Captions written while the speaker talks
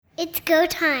It's go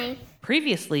time.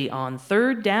 Previously on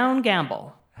Third Down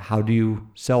Gamble. How do you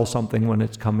sell something when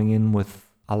it's coming in with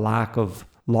a lack of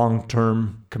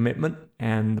long-term commitment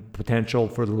and the potential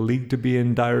for the league to be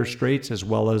in dire straits as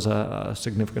well as a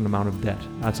significant amount of debt?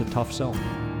 That's a tough sell.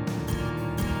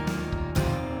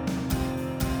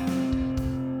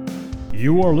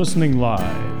 You are listening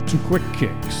live to Quick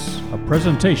Kicks, a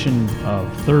presentation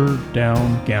of Third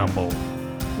Down Gamble.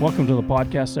 Welcome to the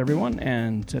podcast, everyone,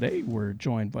 and today we're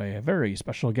joined by a very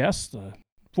special guest, a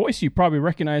voice you probably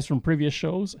recognize from previous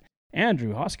shows,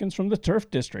 Andrew Hoskins from the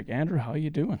Turf District. Andrew, how are you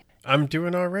doing? I'm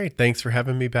doing all right. Thanks for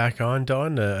having me back on,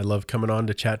 Don. I love coming on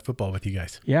to chat football with you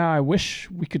guys. Yeah, I wish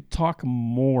we could talk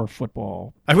more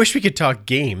football. I wish we could talk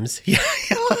games. Yeah,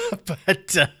 but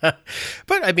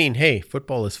I mean, hey,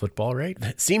 football is football, right?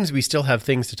 It seems we still have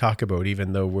things to talk about,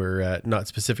 even though we're not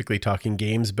specifically talking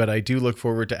games, but I do look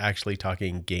forward to actually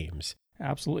talking games.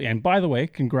 Absolutely. And by the way,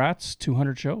 congrats,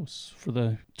 200 shows for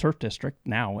the Turf District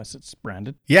now, as it's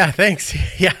branded. Yeah, thanks.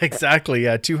 Yeah, exactly.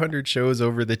 200 shows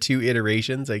over the 2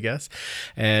 iterations, I guess.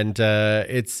 And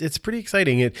it's pretty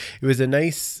exciting. It was a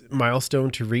nice milestone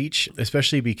to reach,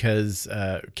 especially because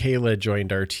Kayla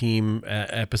joined our team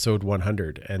at episode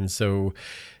 100. And so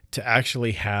to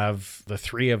actually have the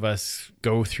 3 of us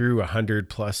go through 100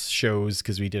 plus shows,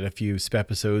 because we did a few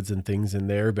episodes and things in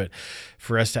there, but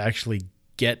for us to actually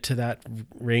get to that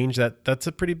range, that's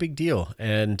a pretty big deal.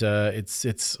 And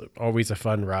it's always a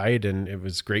fun ride, and it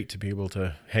was great to be able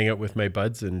to hang out with my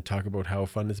buds and talk about how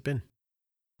fun it's been.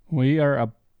 We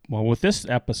are with this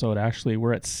episode, actually,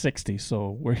 we're at 60,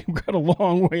 so we've got a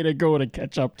long way to go to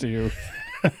catch up to you.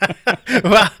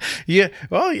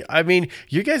 Well, I mean,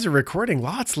 you guys are recording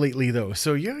lots lately, though,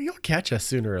 so you'll catch us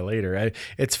sooner or later.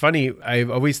 It's funny, I've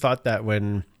always thought that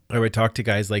when I would talk to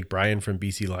guys like Brian from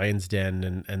BC Lions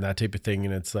Den and that type of thing.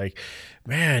 And it's like,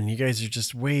 man, you guys are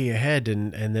just way ahead.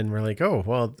 And then we're like, oh,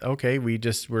 well, okay,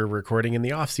 we're recording in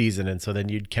the off season. And so then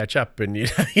you'd catch up and you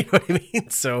know what I mean?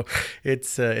 So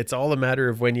it's all a matter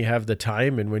of when you have the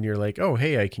time, and when you're like, oh,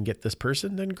 hey, I can get this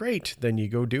person, then great. Then you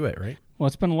go do it, right? Well,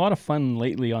 it's been a lot of fun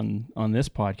lately on this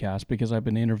podcast, because I've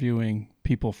been interviewing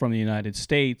people from the United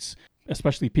States,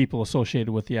 especially people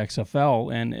associated with the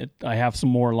XFL, and I have some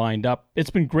more lined up.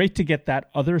 It's been great to get that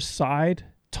other side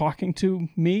talking to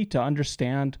me to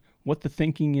understand what the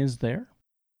thinking is there.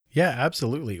 Yeah,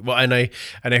 absolutely. Well, and I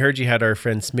heard you had our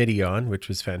friend Smitty on, which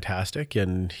was fantastic,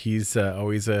 and he's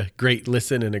always a great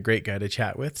listen and a great guy to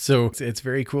chat with. So it's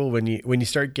very cool when you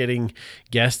start getting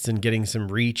guests and getting some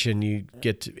reach, and you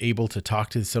get able to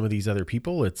talk to some of these other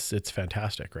people. It's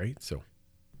fantastic, right? So.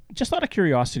 Just out of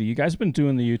curiosity, you guys have been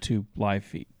doing the YouTube live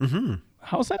feed. Mm-hmm.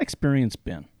 How's that experience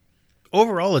been?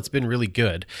 Overall, it's been really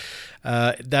good.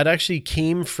 That actually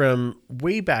came from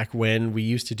way back when we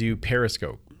used to do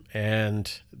Periscope. And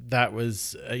that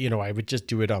was, I would just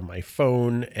do it on my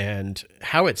phone. And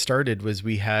how it started was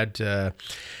we had a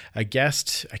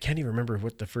guest. I can't even remember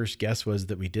what the first guest was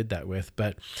that we did that with.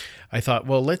 But I thought,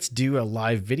 well, let's do a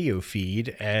live video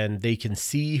feed, and they can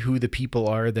see who the people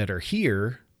are that are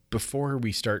here before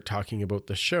we start talking about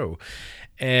the show.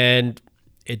 And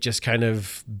it just kind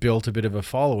of built a bit of a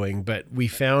following, but we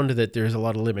found that there's a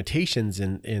lot of limitations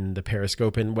in the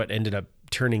Periscope, and what ended up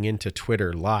turning into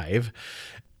Twitter Live.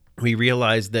 We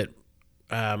realized that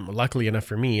luckily enough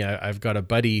for me, I've got a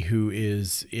buddy who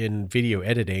is in video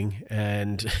editing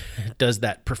and does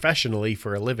that professionally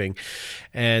for a living.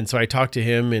 And so I talked to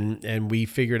him, and we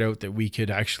figured out that we could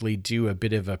actually do a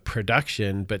bit of a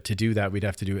production, but to do that, we'd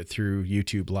have to do it through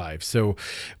YouTube Live. So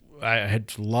I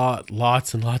had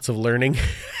lots and lots of learning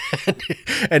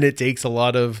and it takes a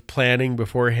lot of planning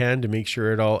beforehand to make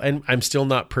sure it all, and I'm still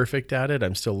not perfect at it.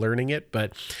 I'm still learning it,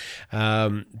 but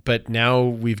now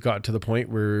we've got to the point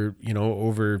where,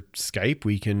 over Skype,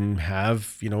 we can have,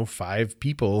 5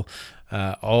 people,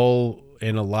 all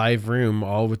in a live room,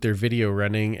 all with their video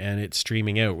running, and it's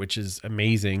streaming out, which is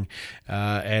amazing.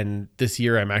 And this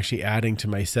year I'm actually adding to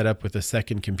my setup with a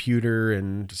second computer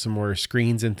and some more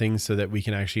screens and things so that we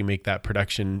can actually make that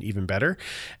production even better.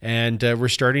 And we're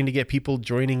starting to get people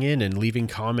joining in and leaving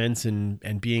comments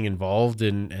and being involved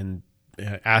and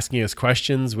asking us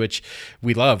questions, which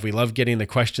we love. We love getting the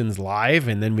questions live,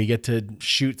 and then we get to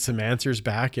shoot some answers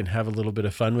back and have a little bit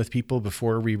of fun with people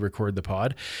before we record the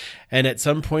pod. And at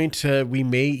some point, we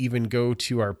may even go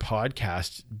to our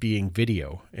podcast being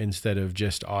video instead of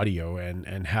just audio,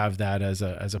 and have that as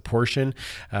a portion,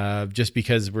 just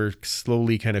because we're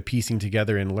slowly kind of piecing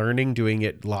together and learning, doing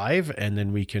it live, and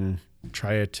then we can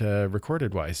try it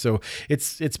recorded wise. So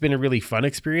it's been a really fun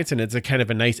experience, and it's a kind of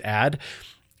a nice add.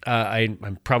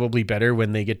 I'm probably better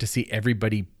when they get to see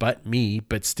everybody but me,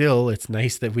 but still it's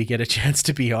nice that we get a chance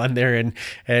to be on there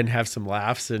and have some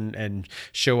laughs and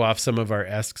show off some of our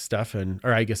Esk stuff,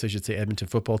 or I guess I should say Edmonton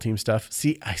football team stuff.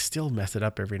 See, I still mess it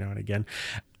up every now and again.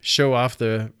 Show off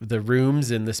the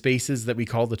rooms and the spaces that we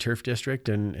call the Turf District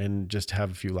and just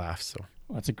have a few laughs. So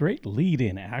Well, it's a great lead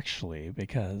in, actually,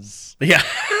 because... Yeah,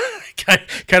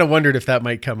 kind of wondered if that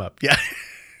might come up. Yeah.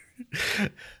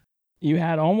 You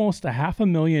had almost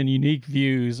 500,000 unique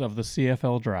views of the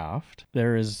CFL draft.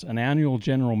 There is an annual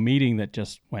general meeting that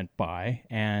just went by,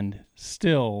 and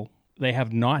still they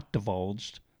have not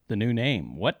divulged the new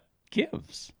name. What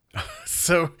gives?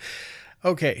 So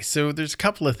there's a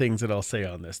couple of things that I'll say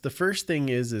on this. The first thing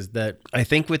is that I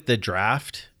think with the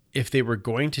draft, if they were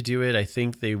going to do it, I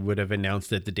think they would have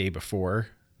announced it the day before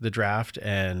the draft,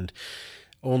 and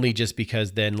only just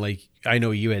because then, like I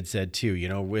know you had said too,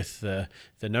 with the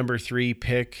number 3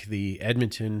 pick, the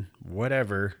Edmonton,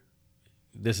 whatever,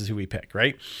 this is who we pick,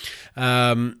 right?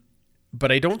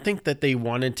 But I don't think that they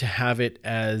wanted to have it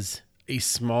as a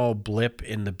small blip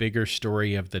in the bigger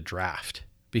story of the draft,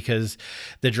 because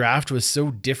the draft was so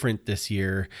different this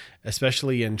year,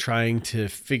 especially in trying to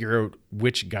figure out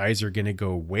which guys are going to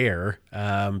go where,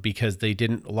 because a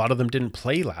lot of them didn't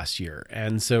play last year.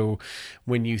 And so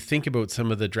when you think about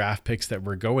some of the draft picks that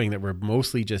were going, that were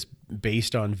mostly just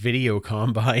based on video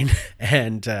combine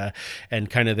and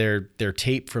kind of their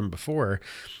tape from before,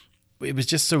 it was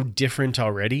just so different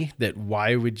already that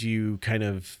why would you kind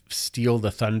of steal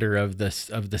the thunder of the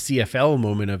CFL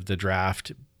moment of the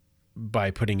draft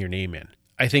by putting your name in?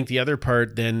 I think the other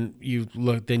part, then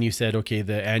you said, okay,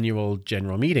 the annual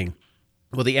general meeting.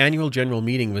 Well, the annual general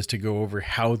meeting was to go over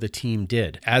how the team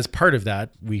did. As part of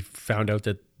that, we found out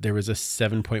that there was a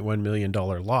 $7.1 million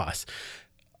loss,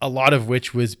 a lot of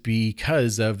which was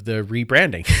because of the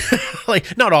rebranding.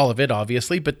 Like, not all of it,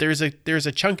 obviously, but there's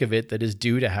a chunk of it that is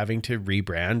due to having to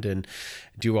rebrand and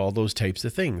do all those types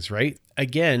of things, right?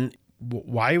 Again,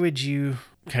 why would you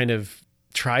kind of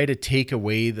try to take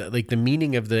away the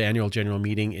meaning of the annual general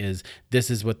meeting is this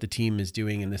is what the team is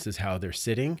doing and this is how they're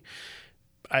sitting.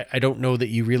 I don't know that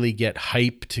you really get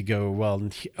hype to go,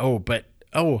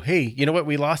 hey, you know what?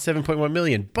 We lost 7.1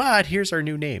 million, but here's our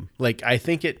new name. Like, I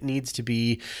think it needs to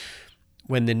be,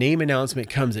 when the name announcement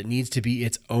comes, it needs to be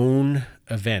its own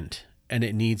event, and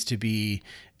it needs to be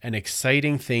an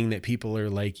exciting thing that people are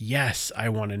like, yes, I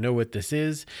want to know what this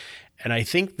is. And I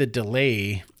think the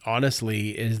delay,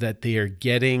 honestly, is that they are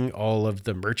getting all of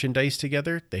the merchandise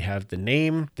together. They have the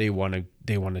name. They wanted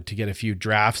to get a few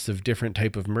drafts of different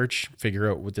type of merch,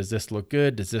 figure out, does this look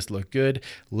good? Does this look good?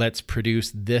 Let's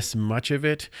produce this much of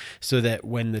it so that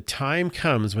when the time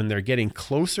comes, when they're getting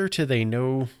closer to they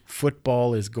know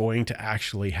football is going to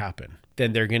actually happen,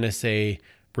 then they're going to say,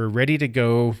 we're ready to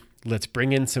go. Let's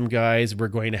bring in some guys. We're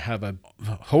going to have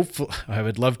hopeful, I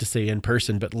would love to say in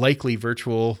person, but likely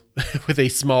virtual with a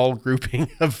small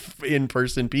grouping of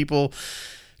in-person people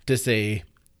to say,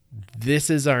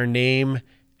 this is our name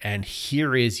and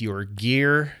here is your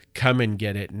gear. Come and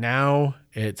get it now.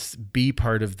 It's be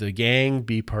part of the gang,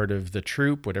 be part of the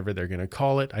troop, whatever they're going to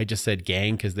call it. I just said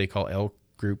gang because they call L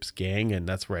groups gang, and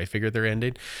that's where I figured they're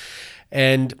ending.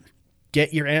 And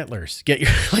get your antlers, get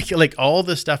your, like all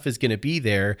the stuff is going to be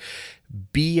there.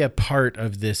 Be a part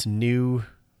of this new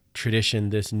tradition,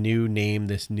 this new name,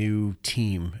 this new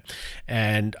team.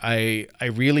 And I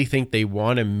really think they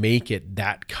want to make it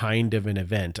that kind of an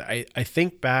event. I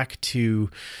think back to,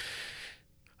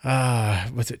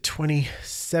 was it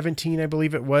 2017, I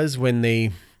believe it was, when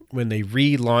they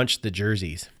relaunched the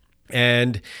jerseys,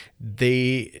 and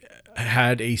they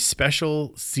had a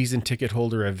special season ticket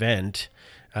holder event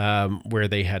where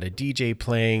they had a DJ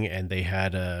playing, and they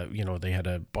had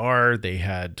a bar, they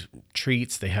had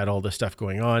treats, they had all this stuff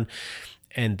going on,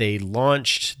 and they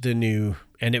launched the new,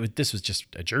 and this was just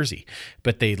a jersey,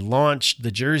 but they launched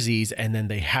the jerseys, and then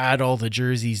they had all the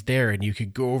jerseys there, and you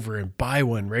could go over and buy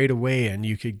one right away, and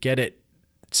you could get it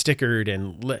stickered,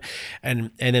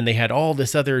 and then they had all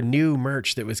this other new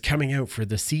merch that was coming out for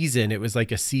the season. It was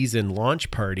like a season launch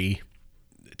party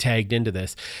tagged into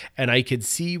this, and I could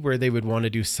see where they would want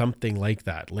to do something like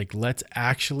that. Like, let's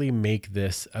actually make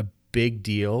this a big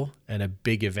deal and a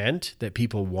big event that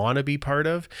people want to be part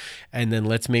of, and then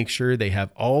let's make sure they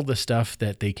have all the stuff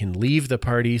that they can leave the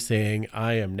party saying,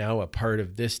 I am now a part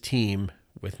of this team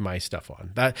with my stuff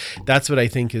on. That's what I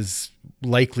think is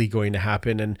likely going to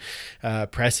happen. And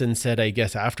Preston said, I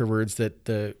guess afterwards, that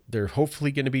they're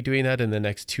hopefully going to be doing that in the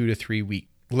next 2 to 3 weeks.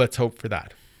 Let's hope for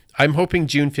that. I'm hoping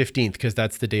June 15th, because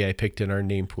that's the day I picked in our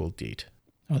name pool date.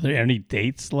 Are there any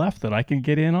dates left that I can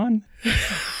get in on?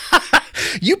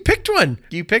 You picked one.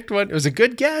 It was a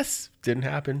good guess. Didn't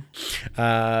happen.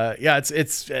 That's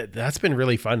been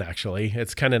really fun, actually.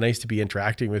 It's kind of nice to be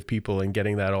interacting with people and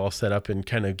getting that all set up and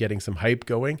kind of getting some hype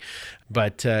going.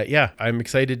 But I'm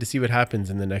excited to see what happens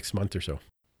in the next month or so.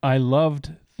 I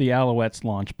loved the Alouettes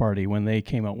launch party when they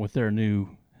came out with their new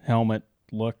helmet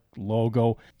look,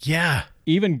 logo. Yeah.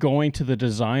 Even going to the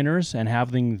designers and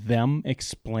having them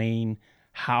explain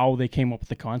how they came up with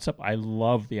the concept. I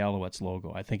love the Alouettes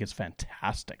logo. I think it's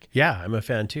fantastic. Yeah, I'm a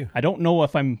fan too. I don't know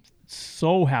if I'm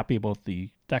so happy about the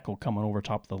decal coming over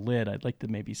top of the lid. I'd like to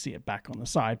maybe see it back on the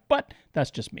side, but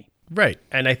that's just me. Right.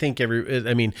 And I think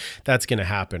that's going to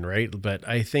happen, right? But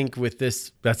I think with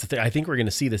this, that's the thing. I think we're going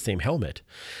to see the same helmet.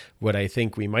 What I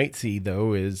think we might see,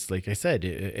 though, is, like I said,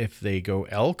 if they go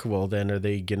elk, well, then are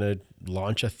they going to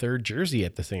launch a third jersey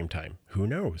at the same time? Who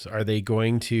knows? Are they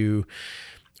going to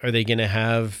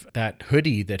have that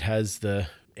hoodie that has the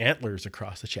antlers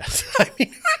across the chest? I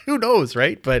mean, who knows,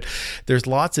 right? But there's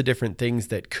lots of different things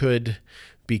that could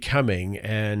be coming.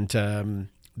 And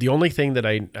the only thing that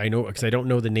I know, because I don't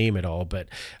know the name at all, but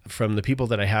from the people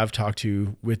that I have talked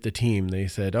to with the team, they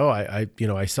said,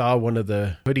 I saw one of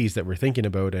the hoodies that we're thinking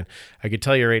about, and I could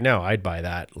tell you right now, I'd buy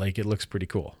that. Like, it looks pretty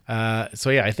cool. I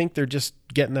think they're just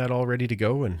getting that all ready to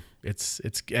go. And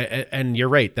and you're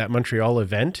right, that Montreal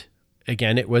event,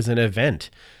 again, it was an event.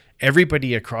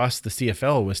 Everybody across the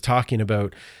CFL was talking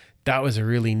about, that was a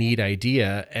really neat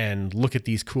idea, and look at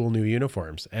these cool new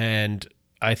uniforms. And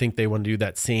I think they want to do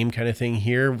that same kind of thing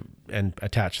here and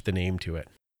attach the name to it.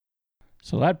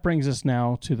 So that brings us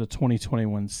now to the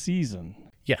 2021 season.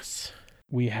 Yes.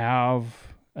 We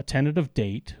have a tentative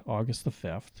date, August the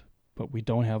 5th, but we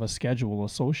don't have a schedule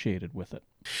associated with it.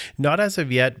 Not as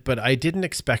of yet, but I didn't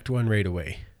expect one right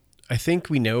away. I think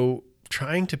we know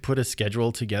trying to put a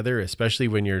schedule together, especially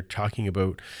when you're talking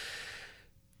about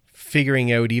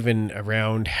figuring out even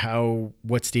around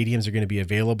what stadiums are going to be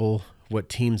available, what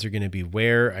teams are going to be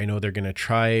where. I know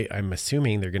I'm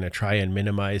assuming they're going to try and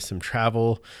minimize some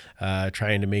travel,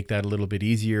 trying to make that a little bit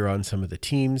easier on some of the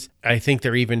teams. I think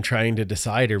they're even trying to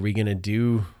decide, are we going to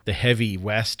do the heavy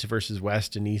west versus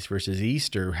west and east versus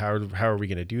east, or how are we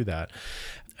going to do that?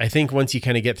 I think once you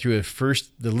kind of get through the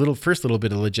first little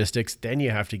bit of logistics, then you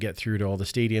have to get through to all the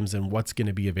stadiums and what's going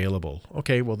to be available.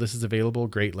 Okay, well, this is available.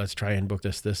 Great. Let's try and book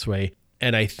this way.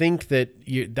 And I think that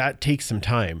that takes some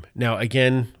time. Now,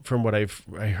 again, from what I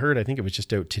heard, I think it was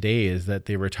just out today, is that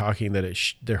they were talking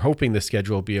that they're hoping the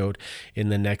schedule will be out in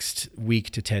the next week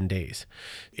to 10 days.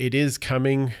 It is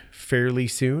coming fairly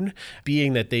soon,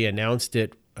 being that they announced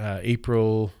it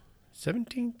April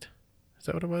 17th. Is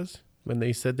that what it was? When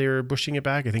they said they were pushing it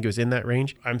back, I think it was in that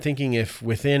range. I'm thinking if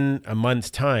within a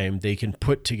month's time, they can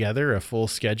put together a full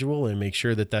schedule and make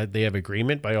sure that they have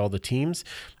agreement by all the teams,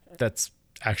 that's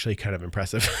actually kind of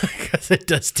impressive because it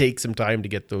does take some time to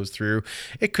get those through.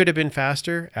 It could have been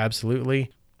faster.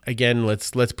 Absolutely. Again,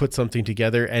 let's put something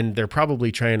together, and they're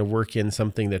probably trying to work in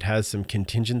something that has some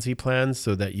contingency plans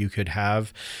so that you could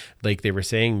have, like they were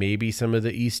saying, maybe some of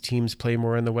the East teams play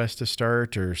more in the West to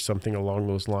start or something along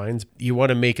those lines. You want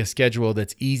to make a schedule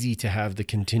that's easy to have the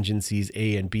contingencies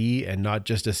A and B, and not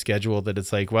just a schedule that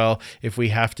it's like, well, if we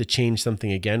have to change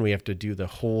something again, we have to do the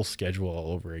whole schedule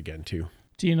all over again too.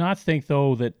 Do you not think,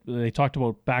 though, that they talked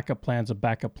about backup plans,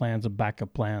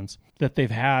 that they've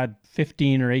had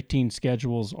 15 or 18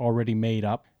 schedules already made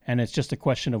up, and it's just a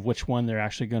question of which one they're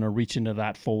actually going to reach into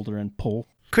that folder and pull?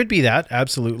 Could be that,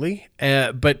 absolutely.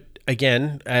 But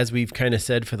again, as we've kind of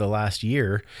said for the last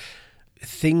year,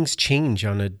 things change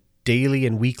on a daily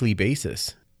and weekly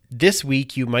basis. This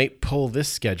week, you might pull this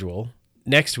schedule.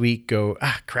 Next week, go,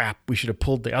 crap, we should have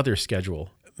pulled the other schedule.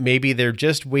 Maybe they're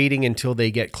just waiting until they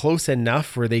get close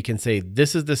enough where they can say,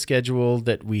 this is the schedule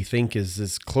that we think is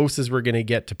as close as we're going to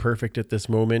get to perfect at this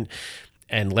moment.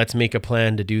 And let's make a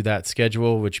plan to do that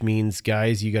schedule, which means,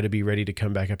 guys, you got to be ready to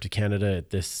come back up to Canada at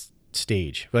this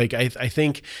stage. Like, I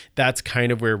think that's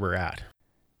kind of where we're at.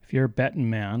 If you're a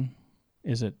betting man,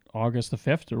 is it August the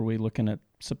 5th, or are we looking at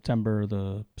September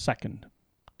the 2nd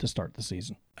to start the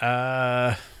season?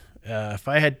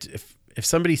 If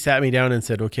somebody sat me down and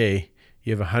said, okay,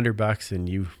 you have $100 and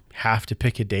you have to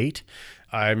pick a date,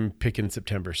 I'm picking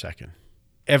September 2nd.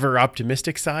 Ever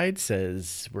optimistic side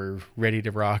says we're ready to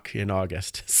rock in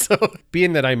August. So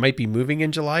being that I might be moving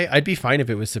in July, I'd be fine if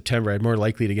it was September. I'd more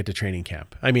likely to get to training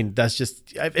camp. I mean, that's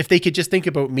just, if they could just think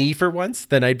about me for once,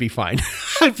 then I'd be fine.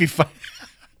 I'd be fine.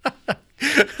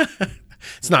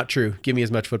 It's not true. Give me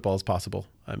as much football as possible.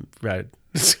 I'm right.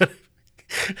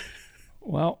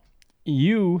 Well,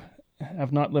 you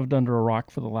have not lived under a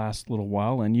rock for the last little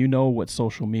while, and you know what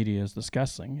social media is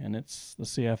discussing, and it's the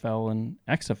CFL and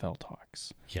XFL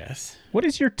talks. Yes. What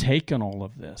is your take on all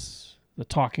of this? The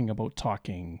talking about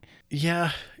talking.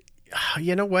 Yeah.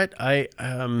 You know what? I've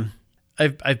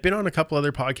been on a couple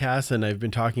other podcasts and I've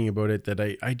been talking about it, that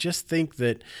I just think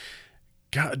that,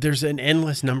 God, there's an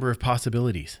endless number of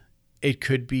possibilities. It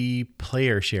could be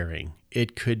player sharing.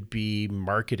 It could be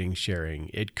marketing sharing.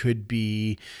 It could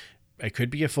be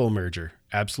a full merger.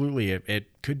 Absolutely. It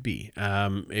could be.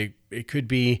 It could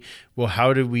be, well,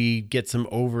 how do we get some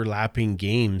overlapping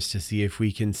games to see if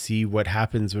we can see what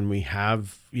happens when we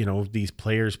have, these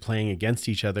players playing against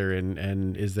each other?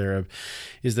 And is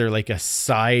there like a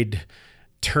side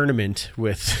tournament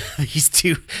with these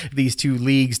two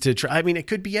leagues to try? I mean, it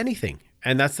could be anything.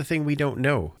 And that's the thing we don't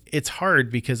know. It's hard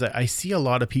because I see a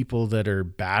lot of people that are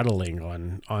battling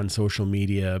on social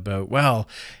media about, well,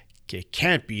 it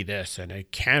can't be this and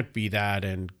it can't be that,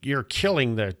 and you're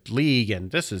killing the league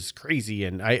and this is crazy.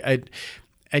 And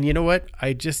and you know what?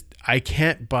 I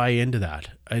can't buy into that.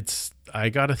 I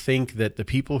got to think that the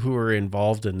people who are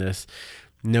involved in this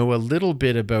know a little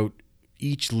bit about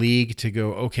each league to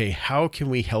go, okay, how can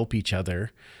we help each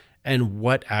other? And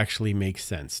what actually makes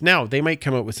sense. Now, they might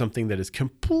come up with something that is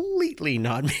completely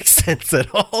not make sense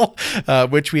at all,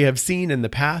 which we have seen in the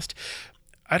past.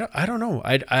 I don't know.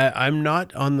 I'm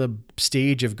not on the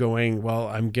stage of going, well,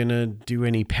 I'm going to do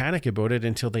any panic about it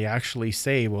until they actually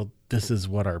say, well, this is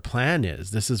what our plan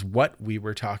is. This is what we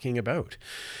were talking about.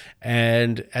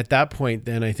 And at that point,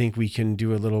 then I think we can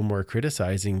do a little more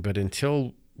criticizing. But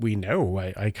until we know,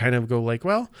 I kind of go like,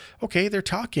 well, okay, they're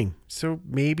talking. So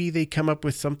maybe they come up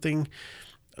with something.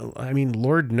 I mean,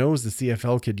 Lord knows the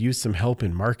CFL could use some help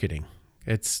in marketing.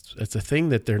 It's a thing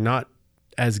that they're not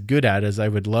as good at as I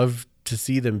would love to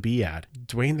see them be at.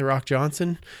 Dwayne "The Rock"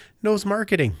 Johnson knows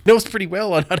marketing, knows pretty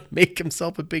well on how to make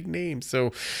himself a big name.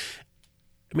 So,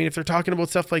 I mean, if they're talking about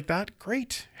stuff like that,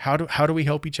 great. How do we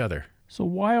help each other? So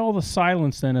why all the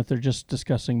silence then if they're just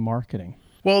discussing marketing?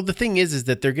 Well, the thing is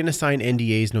that they're going to sign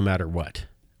NDAs no matter what,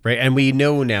 right? And we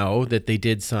know now that they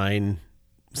did sign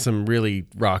some really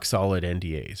rock solid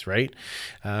NDAs, right?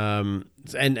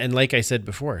 And like I said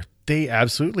before, they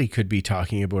absolutely could be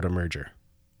talking about a merger.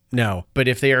 No, but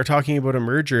if they are talking about a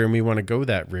merger and we want to go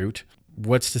that route,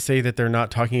 what's to say that they're not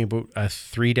talking about a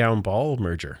 3-down ball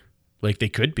merger? Like they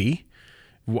could be.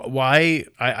 Why?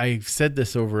 I've said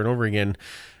this over and over again.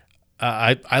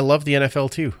 I love the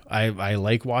NFL too. I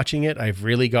like watching it. I've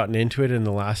really gotten into it in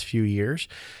the last few years.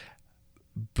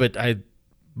 But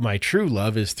my true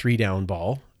love is 3-down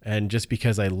ball, and just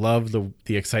because I love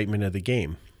the excitement of the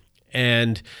game.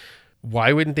 And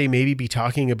why wouldn't they maybe be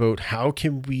talking about how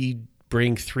can we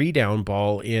bring 3-down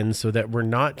ball in so that we're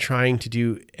not trying to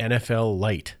do NFL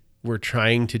light. We're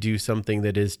trying to do something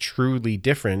that is truly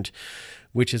different,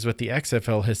 which is what the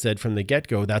XFL has said from the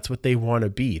get-go. That's what they want to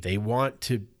be. They want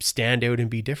to stand out and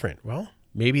be different. Well,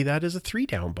 maybe that is a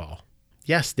 3-down ball.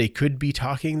 Yes, they could be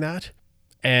talking that.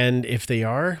 And if they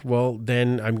are, well,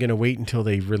 then I'm going to wait until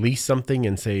they release something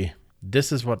and say,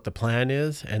 this is what the plan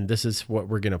is, and this is what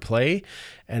we're going to play.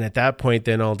 And at that point,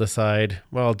 then I'll decide,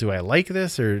 well, do I like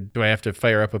this, or do I have to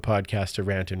fire up a podcast to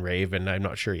rant and rave? And I'm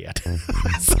not sure yet.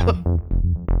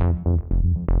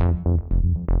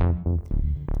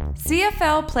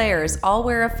 CFL players all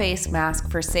wear a face mask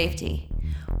for safety.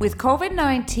 With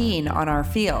COVID-19 on our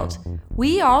field,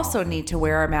 we also need to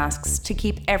wear our masks to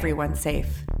keep everyone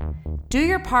safe. Do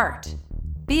your part.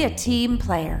 Be a team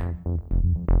player.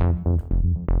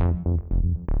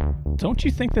 Don't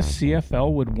you think the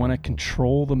CFL would want to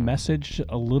control the message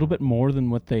a little bit more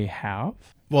than what they have?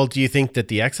 Well, do you think that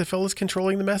the XFL is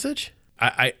controlling the message?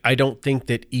 I don't think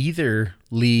that either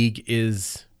league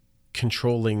is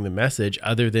controlling the message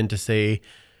other than to say,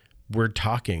 we're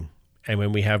talking. And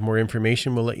when we have more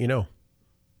information, we'll let you know.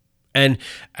 And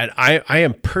I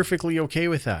am perfectly okay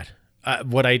with that.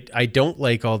 What I don't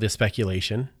like all this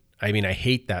speculation. I mean, I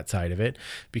hate that side of it,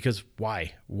 because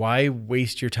why? Why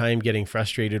waste your time getting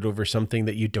frustrated over something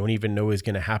that you don't even know is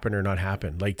going to happen or not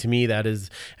happen? Like, to me, that is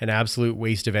an absolute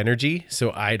waste of energy. So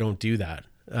I don't do that.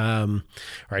 Or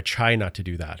I try not to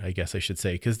do that, I guess I should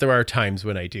say, because there are times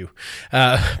when I do.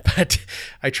 But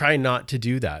I try not to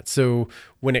do that. So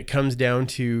when it comes down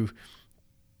to,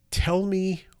 tell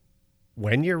me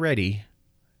when you're ready,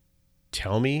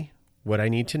 tell me what I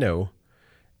need to know,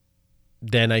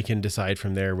 then I can decide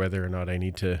from there whether or not I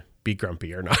need to be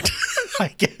grumpy or not. I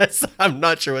guess I'm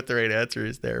not sure what the right answer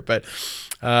is there, but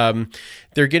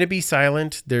they're going to be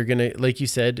silent. They're going to, like you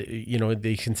said,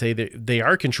 they can say that they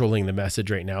are controlling the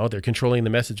message right now. They're controlling the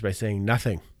message by saying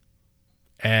nothing.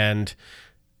 And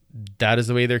that is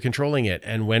the way they're controlling it.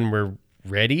 And when we're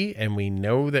ready and we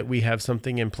know that we have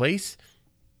something in place,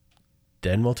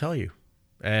 then we'll tell you.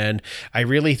 And I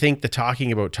really think the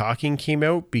talking about talking came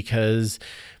out because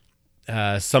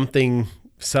someone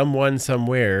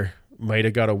somewhere might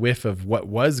have got a whiff of what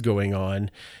was going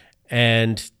on,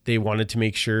 and they wanted to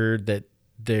make sure that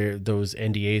those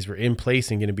NDAs were in place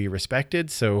and going to be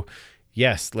respected. So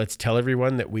yes, let's tell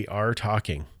everyone that we are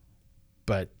talking,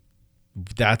 but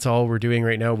that's all we're doing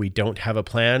right now. We don't have a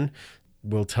plan.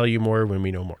 We'll tell you more when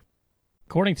we know more.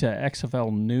 According to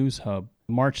XFL News Hub,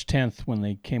 March 10th, when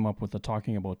they came up with the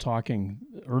talking about talking,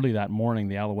 early that morning,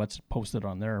 the Alouettes posted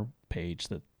on their page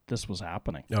that this was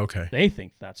happening. Okay. They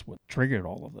think that's what triggered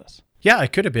all of this. Yeah,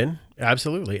 it could have been.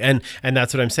 Absolutely. And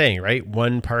that's what I'm saying, right?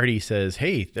 One party says,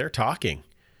 hey, they're talking.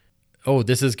 Oh,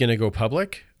 this is going to go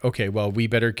public? Okay, well, we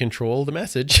better control the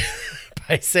message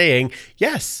by saying,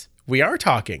 yes, we are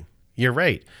talking. You're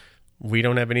right. We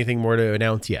don't have anything more to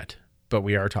announce yet, but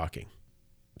we are talking.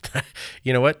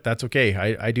 You know what? That's okay.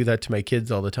 I do that to my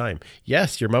kids all the time.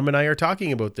 Yes, your mom and I are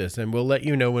talking about this, and we'll let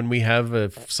you know when we have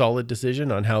a solid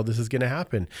decision on how this is going to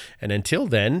happen. And until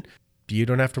then, you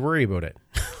don't have to worry about it.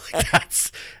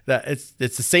 It's the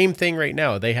same thing right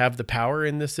now. They have the power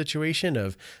in this situation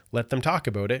of let them talk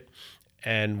about it.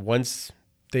 And once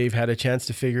they've had a chance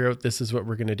to figure out this is what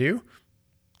we're going to do,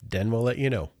 then we'll let you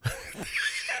know.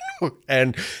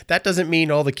 And that doesn't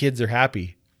mean all the kids are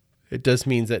happy. It just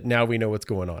means that now we know what's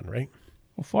going on, right?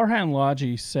 Well, Farhan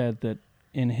Ladji said that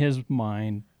in his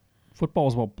mind, football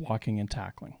is about blocking and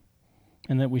tackling,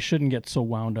 and that we shouldn't get so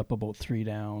wound up about 3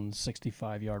 downs,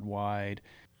 65-yard wide.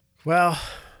 Well,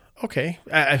 okay.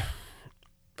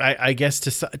 I guess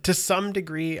to some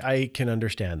degree, I can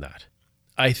understand that.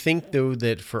 I think, though,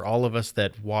 that for all of us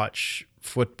that watch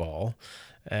football,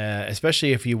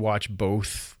 especially if you watch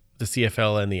both the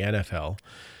CFL and the NFL,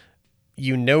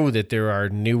 you know that there are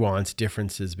nuanced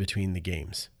differences between the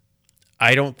games.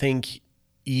 I don't think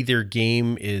either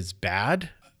game is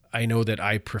bad. I know that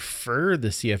I prefer the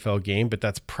CFL game, but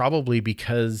that's probably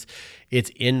because it's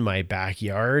in my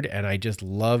backyard and I just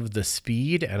love the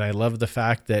speed and I love the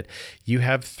fact that you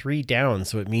have 3 downs.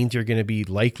 So it means you're going to be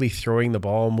likely throwing the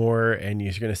ball more and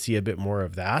you're going to see a bit more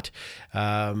of that.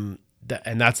 And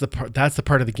that's the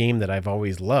part of the game that I've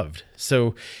always loved.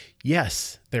 So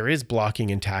yes, there is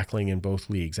blocking and tackling in both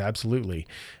leagues. Absolutely.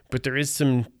 But there is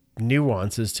some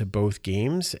nuances to both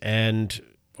games and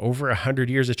over 100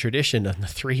 years of tradition on the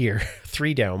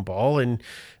 3 down ball. And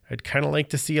I'd kind of like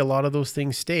to see a lot of those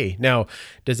things stay. Now,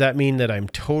 does that mean that I'm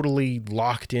totally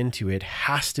locked into it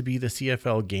has to be the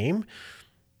CFL game?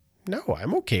 No,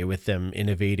 I'm okay with them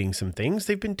innovating some things.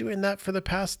 They've been doing that for the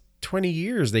past 20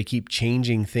 years. They keep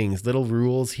changing things, little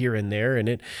rules here and there, and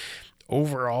it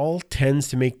overall tends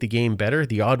to make the game better.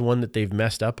 The odd one that they've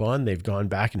messed up on, they've gone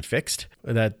back and fixed.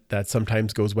 That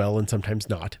sometimes goes well and sometimes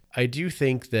not. I do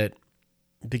think that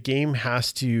the game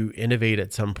has to innovate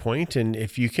at some point, and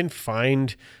if you can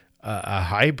find a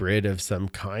hybrid of some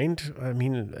kind, I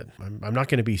mean, I'm not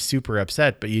going to be super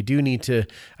upset, but you do need to,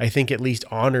 I think, at least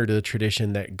honor the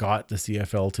tradition that got the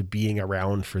CFL to being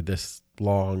around for this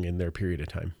long in their period of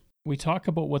time. We talk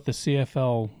about what the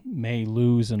CFL may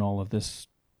lose in all of this.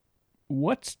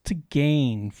 What's to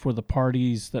gain for the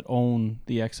parties that own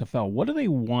the XFL? What do they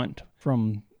want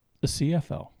from the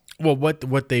CFL? Well,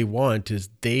 what they want is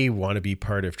they want to be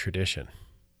part of tradition,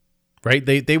 right?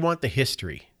 They want the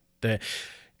history.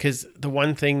 Because the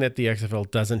one thing that the XFL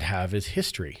doesn't have is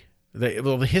history.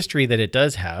 The history that it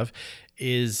does have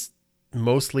is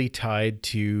mostly tied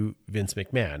to Vince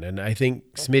McMahon. And I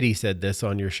think Smitty said this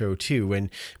on your show too. When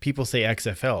people say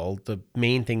XFL, the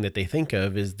main thing that they think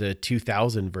of is the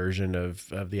 2000 version of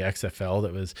the XFL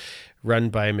that was run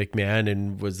by McMahon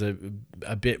and was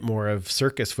a bit more of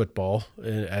circus football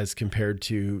as compared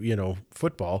to,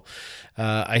 football.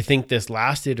 I think this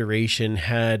last iteration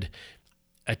had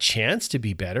a chance to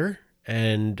be better,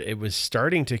 and it was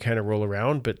starting to kind of roll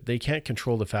around, but they can't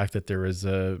control the fact that there was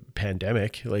a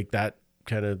pandemic. Like, that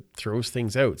kind of throws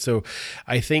things out. So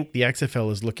I think the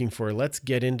XFL is looking for, let's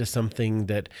get into something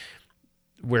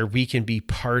where we can be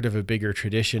part of a bigger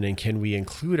tradition, and can we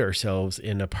include ourselves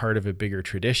in a part of a bigger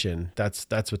tradition?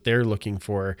 That's what they're looking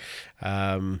for.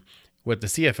 What the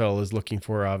CFL is looking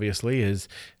for, obviously, is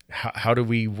how do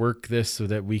we work this so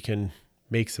that we can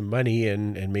make some money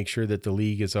and make sure that the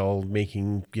league is all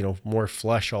making, more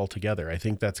flush altogether. I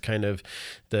think that's kind of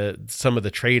some of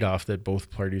the trade-off that both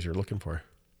parties are looking for.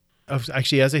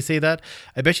 Actually, as I say that,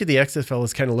 I bet you the XFL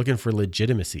is kind of looking for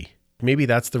legitimacy. Maybe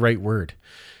that's the right word.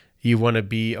 You want to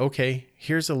be, okay,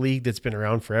 here's a league that's been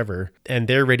around forever and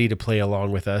they're ready to play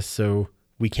along with us. So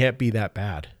we can't be that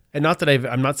bad. And not that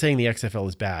I'm not saying the XFL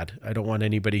is bad. I don't want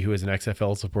anybody who is an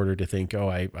XFL supporter to think, oh,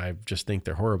 I just think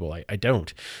they're horrible. I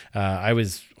don't. I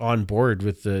was on board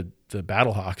with the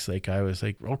Battlehawks. Like, I was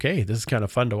like, okay, this is kind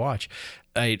of fun to watch.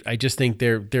 I just think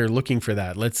they're looking for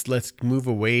that. Let's move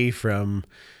away from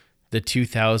the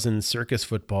 2000 circus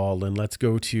football and let's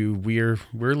go to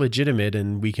we're legitimate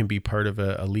and we can be part of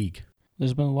a league.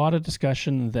 There's been a lot of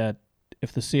discussion that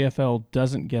if the CFL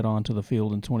doesn't get onto the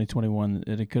field in 2021,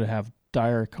 that it could have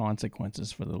dire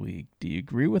consequences for the league. Do you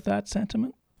agree with that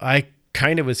sentiment? I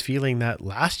kind of was feeling that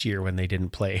last year when they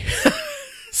didn't play.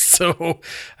 So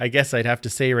I guess I'd have to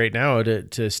say right now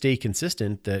to stay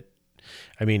consistent that,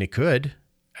 I mean, it could.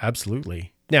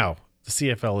 Absolutely. Now, the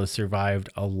CFL has survived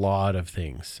a lot of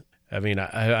things. I mean,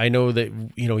 I know that,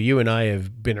 you and I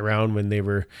have been around when they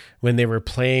were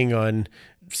playing on,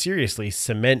 seriously,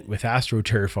 cement with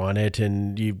AstroTurf on it,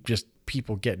 and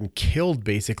people getting killed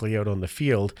basically out on the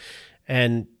field.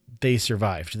 And they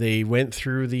survived. They went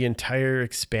through the entire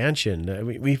expansion. I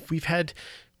mean, we've had,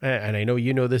 and I know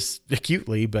you know this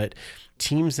acutely, but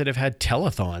teams that have had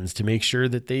telethons to make sure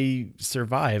that they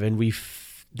survive, and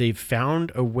they've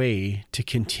found a way to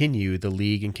continue the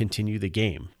league and continue the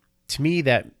game. To me,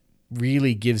 that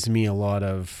really gives me a lot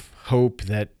of hope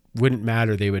that wouldn't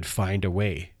matter, they would find a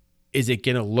way. Is it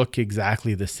going to look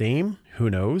exactly the same? Who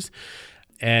knows?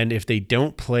 And if they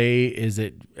don't play, is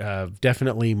it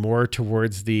definitely more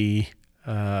towards the,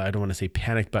 I don't want to say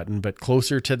panic button, but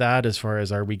closer to that as far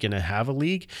as, are we going to have a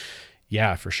league?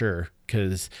 Yeah, for sure.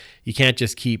 Because you can't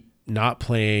just keep not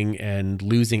playing and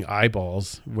losing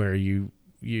eyeballs where you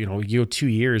go 2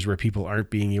 years where people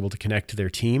aren't being able to connect to their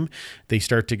team. They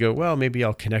start to go, well, maybe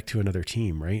I'll connect to another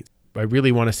team, right? I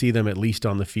really want to see them at least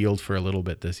on the field for a little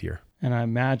bit this year. And I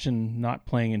imagine not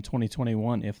playing in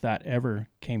 2021, if that ever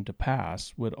came to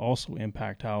pass, would also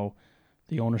impact how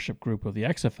the ownership group of the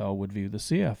XFL would view the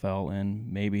CFL,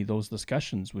 and maybe those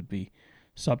discussions would be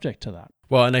subject to that.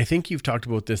 Well, and I think you've talked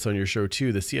about this on your show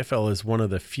too. The CFL is one of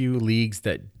the few leagues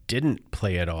that didn't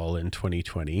play at all in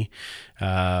 2020.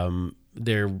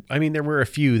 There were a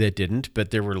few that didn't,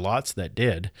 but there were lots that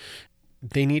did.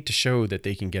 They need to show that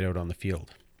they can get out on the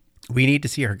field. We need to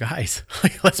see our guys.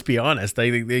 Like, let's be honest.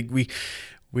 We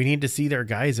need to see their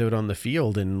guys out on the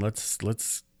field, and let's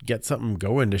get something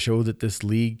going to show that this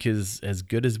league is as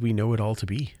good as we know it all to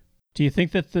be. Do you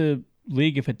think that the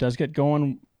league, if it does get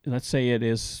going, let's say it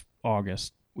is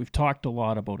August, we've talked a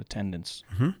lot about attendance.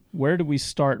 Mm-hmm. Where do we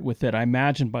start with it? I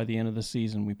imagine by the end of the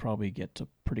season, we probably get to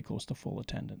pretty close to full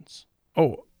attendance.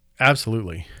 Oh,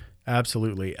 absolutely.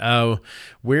 Absolutely.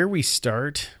 Where we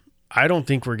start, I don't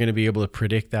think we're going to be able to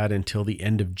predict that until the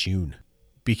end of June,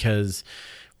 because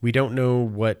we don't know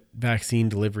what vaccine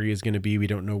delivery is going to be. We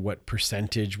don't know what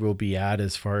percentage we'll be at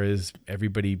as far as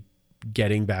everybody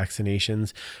getting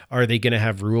vaccinations. Are they going to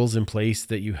have rules in place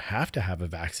that you have to have a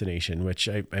vaccination, which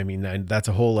I mean, that's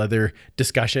a whole other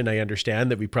discussion. I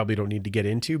understand that we probably don't need to get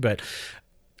into, but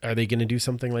are they going to do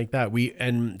something like that?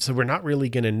 So we're not really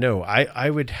going to know.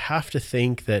 I would have to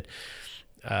think that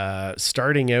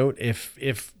starting out,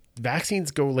 if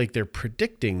vaccines go like they're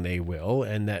predicting they will,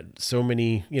 and that so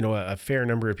many, a fair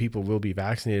number of people will be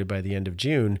vaccinated by the end of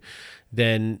June,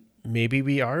 then maybe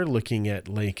we are looking at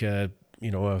like a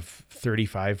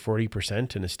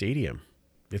 35-40% in a stadium.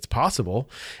 It's possible.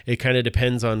 It kind of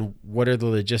depends on what are the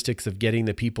logistics of getting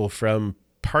the people from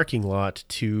parking lot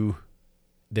to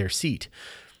their seat.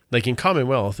 Like in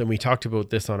Commonwealth, and we talked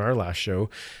about this on our last show,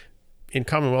 in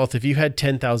Commonwealth, if you had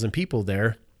 10,000 people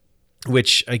there,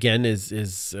 which again is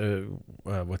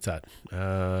what's that?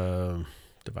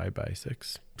 Divide by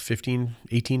 6, 15,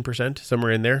 18%,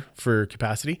 somewhere in there for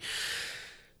capacity.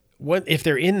 What if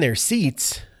they're in their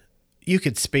seats? You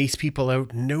could space people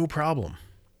out, no problem.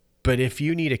 But if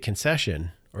you need a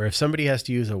concession, or if somebody has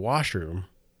to use a washroom,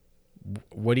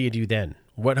 what do you do then?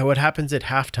 What happens at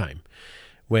halftime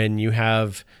when you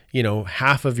have,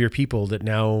 half of your people that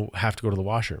now have to go to the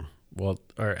washroom? Well,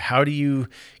 or how do you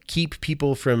keep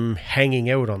people from hanging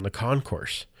out on the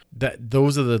concourse?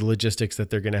 Those are the logistics that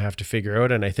they're going to have to figure out.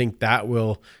 And I think that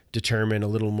will determine a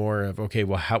little more of, okay,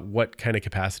 well, what kind of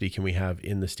capacity can we have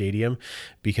in the stadium?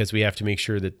 Because we have to make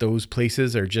sure that those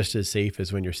places are just as safe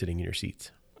as when you're sitting in your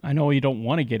seats. I know you don't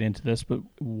want to get into this, but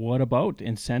what about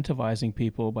incentivizing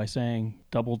people by saying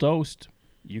double dosed,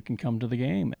 you can come to the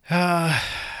game?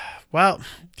 Well,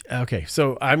 okay.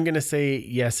 So I'm going to say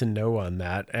yes and no on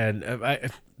that. And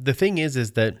the thing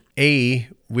is that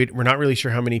we're not really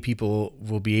sure how many people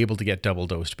will be able to get double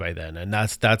dosed by then. And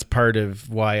that's part of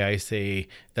why I say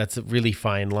that's a really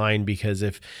fine line, because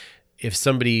if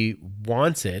somebody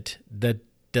wants it, that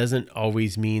doesn't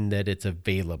always mean that it's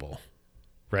available.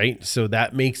 right? So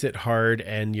that makes it hard,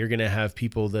 and you're going to have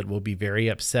people that will be very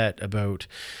upset about,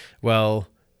 well,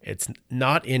 it's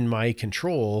not in my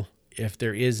control if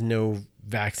there is no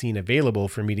vaccine available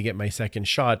for me to get my second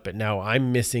shot, but now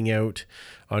I'm missing out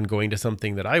on going to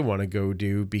something that I want to go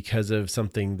do because of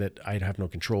something that I'd have no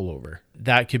control over.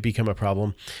 That could become a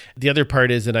problem. The other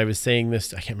part is, and I was saying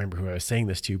this, I can't remember who I was saying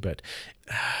this to, but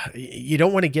you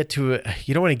don't want to get to,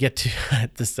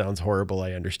 this sounds horrible,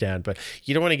 I understand, but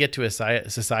you don't want to get to a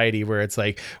society where it's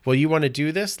like, well, you want to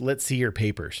do this? Let's see your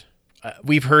papers.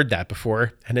 We've heard that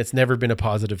before, and it's never been a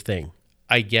positive thing.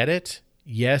 I get it.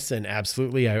 Yes, and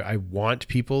absolutely. I want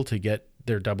people to get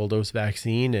their double dose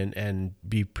vaccine and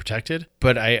be protected.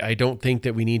 But I don't think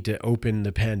that we need to open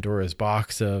the Pandora's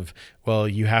box of, well,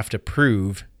 you have to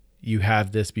prove you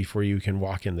have this before you can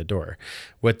walk in the door.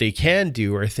 What they can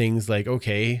do are things like,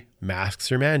 okay,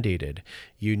 masks are mandated.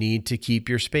 You need to keep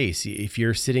your space. If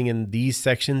you're sitting in these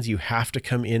sections, you have to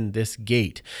come in this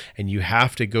gate, and you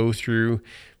have to go through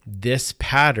this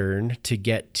pattern to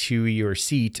get to your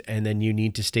seat, and then you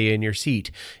need to stay in your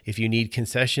seat. If you need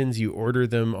concessions, you order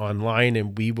them online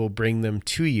and we will bring them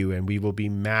to you, and we will be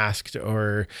masked,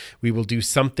 or we will do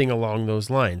something along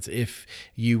those lines. If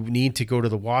you need to go to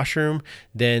the washroom,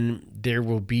 then there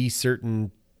will be certain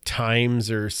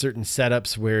times or certain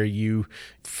setups where you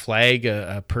flag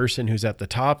a person who's at the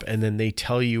top, and then they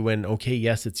tell you when, okay,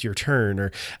 yes, it's your turn,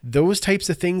 or those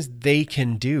types of things they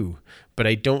can do. But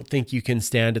I don't think you can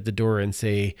stand at the door and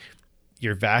say,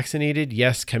 you're vaccinated,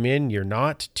 yes, come in, you're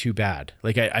not, too bad.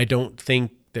 Like, I don't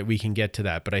think that we can get to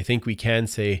that, but I think we can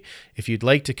say, if you'd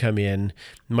like to come in,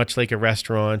 much like a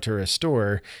restaurant or a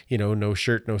store, no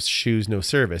shirt, no shoes, no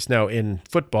service. Now in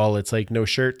football, it's like no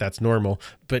shirt, that's normal,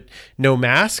 but no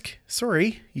mask,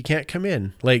 sorry, you can't come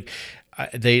in. Like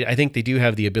I think they do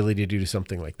have the ability to do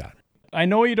something like that. I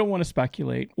know you don't want to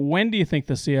speculate. When do you think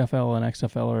the CFL and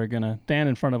XFL are going to stand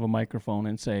in front of a microphone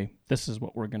and say, this is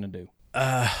what we're going to do?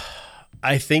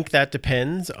 I think that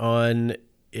depends on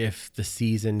if the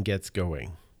season gets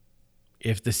going.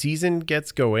 If the season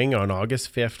gets going on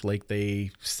August 5th, like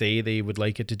they say they would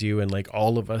like it to do, and like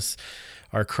all of us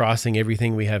are crossing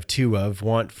everything we have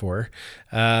want for,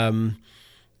 then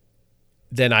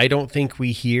I don't think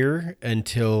we hear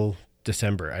until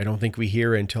December. I don't think we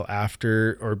hear until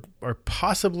after or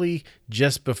possibly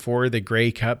just before the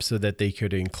Grey Cup, so that they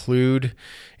could include,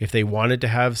 if they wanted to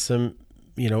have some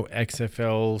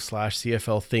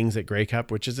XFL/CFL things at Grey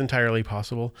Cup, which is entirely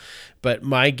possible. But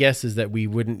my guess is that we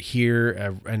wouldn't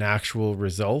hear an actual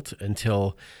result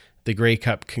until the Grey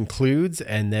Cup concludes,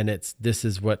 and then this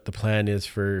is what the plan is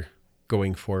for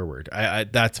going forward.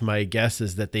 That's my guess,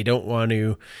 is that they don't want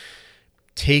to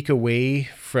take away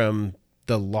from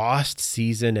the lost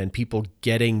season and people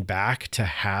getting back to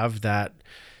have that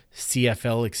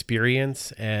CFL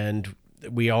experience. And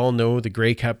we all know the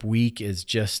Grey Cup week is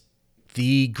just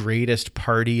the greatest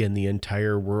party in the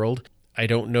entire world. I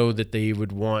don't know that they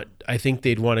would I think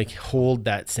they'd want to hold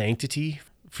that sanctity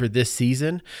for this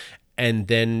season and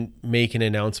then make an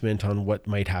announcement on what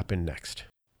might happen next.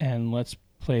 And let's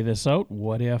play this out.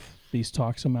 What if these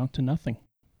talks amount to nothing?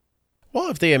 Well,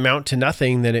 if they amount to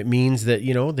nothing, then it means that,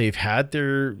 they've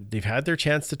had their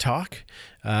chance to talk.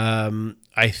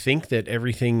 I think that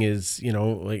everything is,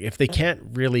 like, if they can't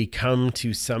really come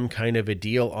to some kind of a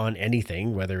deal on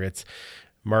anything, whether it's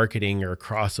marketing or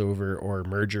crossover or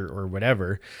merger or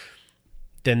whatever,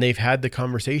 then they've had the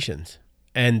conversations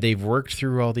and they've worked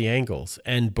through all the angles,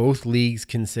 and both leagues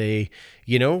can say,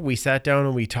 we sat down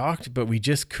and we talked, but we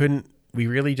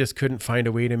really just couldn't find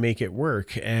a way to make it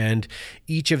work. And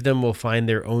each of them will find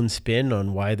their own spin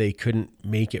on why they couldn't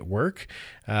make it work.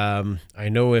 I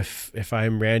know if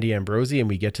I'm Randy Ambrosie and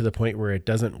we get to the point where it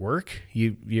doesn't work,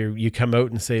 you come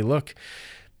out and say, look,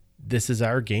 this is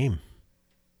our game.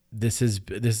 This is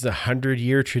a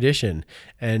 100-year tradition,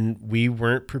 and we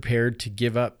weren't prepared to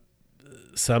give up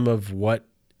some of what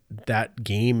that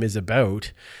game is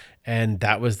about. And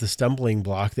that was the stumbling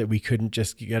block that we couldn't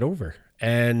just get over.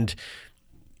 And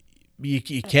you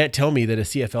can't tell me that a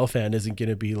CFL fan isn't going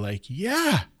to be like,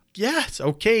 yes,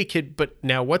 okay, kid. But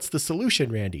now what's the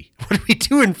solution, Randy? What are we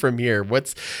doing from here?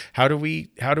 How do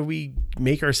we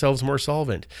make ourselves more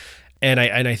solvent? And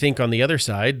I think on the other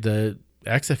side, the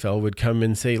XFL would come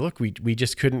and say, look, we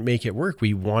just couldn't make it work.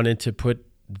 We wanted to put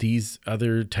these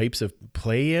other types of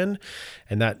play in,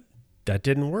 and that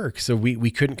didn't work. So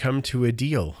we couldn't come to a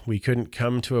deal. We couldn't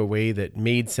come to a way that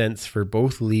made sense for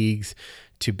both leagues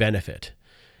to benefit.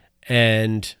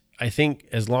 And I think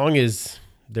as long as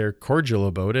they're cordial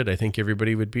about it, I think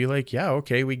everybody would be like, yeah,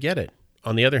 okay, we get it.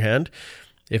 On the other hand,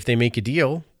 if they make a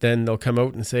deal, then they'll come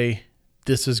out and say,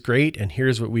 this is great, and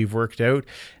here's what we've worked out.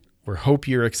 We hope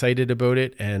you're excited about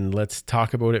it, and let's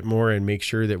talk about it more and make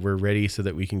sure that we're ready so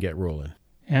that we can get rolling.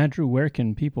 Andrew, where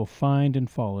can people find and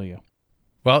follow you?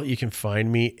 Well, you can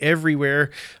find me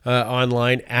everywhere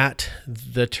online at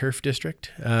the Turf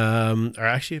District, or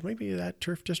actually it might be that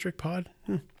Turf District pod.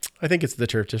 I think it's the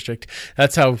Turf District.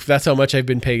 That's how much I've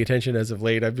been paying attention as of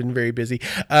late. I've been very busy.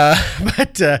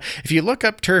 But if you look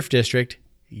up Turf District,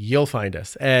 you'll find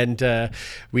us. And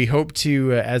we hope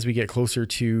to, as we get closer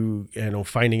to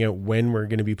finding out when we're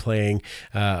going to be playing,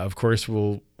 of course,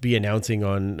 we'll be announcing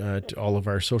on all of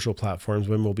our social platforms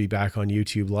when we'll be back on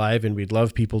YouTube Live, and we'd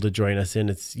love people to join us in.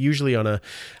 It's usually on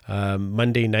a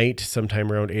Monday night,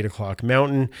 sometime around 8 o'clock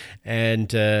Mountain,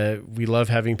 and we love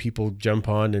having people jump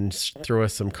on and throw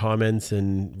us some comments,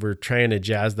 and we're trying to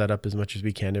jazz that up as much as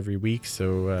we can every week,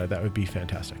 so that would be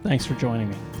fantastic. Thanks for joining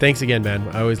me. Thanks again, man.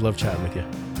 I always love chatting with you.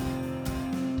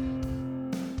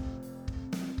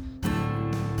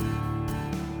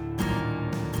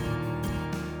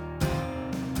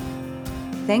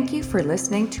 Thank you for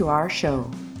listening to our show.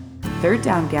 Third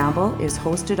Down Gamble is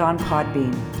hosted on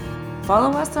Podbean.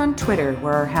 Follow us on Twitter,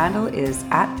 where our handle is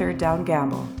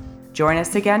 @ThirdDownGamble. Join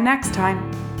us again next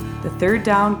time. The Third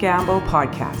Down Gamble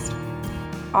podcast.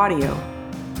 Audio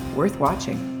worth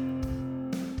watching.